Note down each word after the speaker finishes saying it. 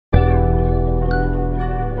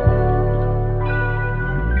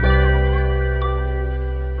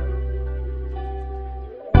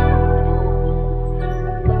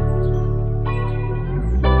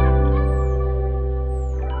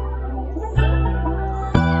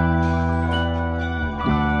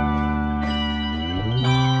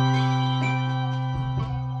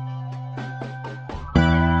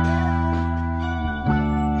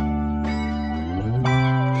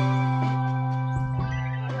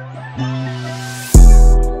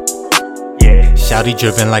Shawty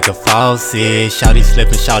drippin' like a faucet. Shawty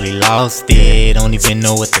slippin', shawty lost it. Don't even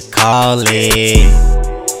know what to call it.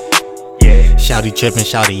 Shawty trippin',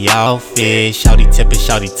 shawty off it. Shawty tippin',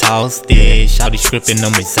 shawty tossed it. Shawty scriptin',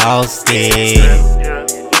 I'm exhausted.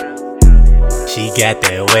 She got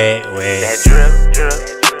that wet, wet.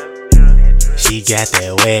 She got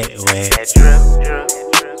that wet, wet.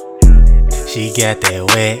 She got that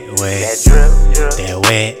wet, wet. That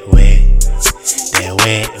wet, wet. That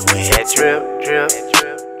wet, wet.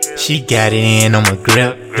 She got it in on my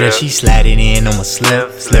grip, grip. She slide it in on my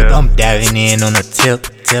slip, slip. I'm diving in on the tip,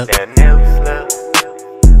 tip.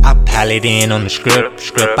 I pal it in on the script,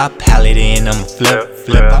 script. I pal it in on my flip,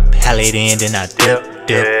 flip. I pal it in, then I dip,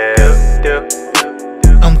 dip.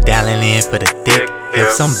 I'm dialing in for the thick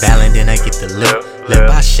hips. I'm ballin', then I get the lip, lip.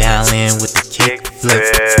 I shallin' with the kick flip.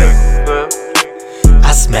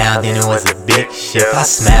 I smiled, then it was a big shift. I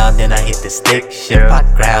smiled, then I hit the stick shift. I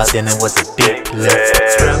growled, then it was a big lift.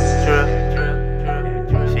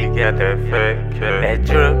 She got that fake, that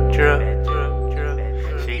drip, drip.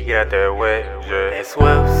 She got that wet, that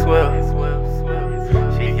swell, swell.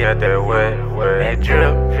 She got that wet, that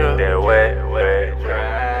drip, drip. That wet, wet,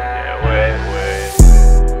 that wet, wet.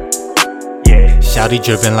 Shawty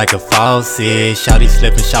drippin' like a faucet. Shawty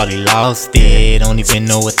slippin', shawty lost it. Don't even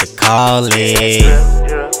know what to call it.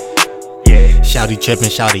 Shawty trippin',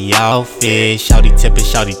 shawty off it. Shawty tippin',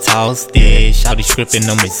 shawty tossed it. Shawty scriptin',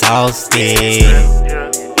 I'm exhausted.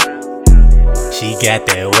 She got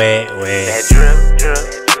that wet, wet.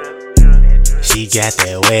 She got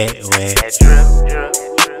that wet, wet.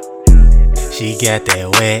 She got that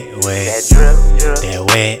wet, wet. That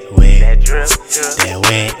wet, wet. That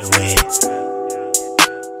wet, wet.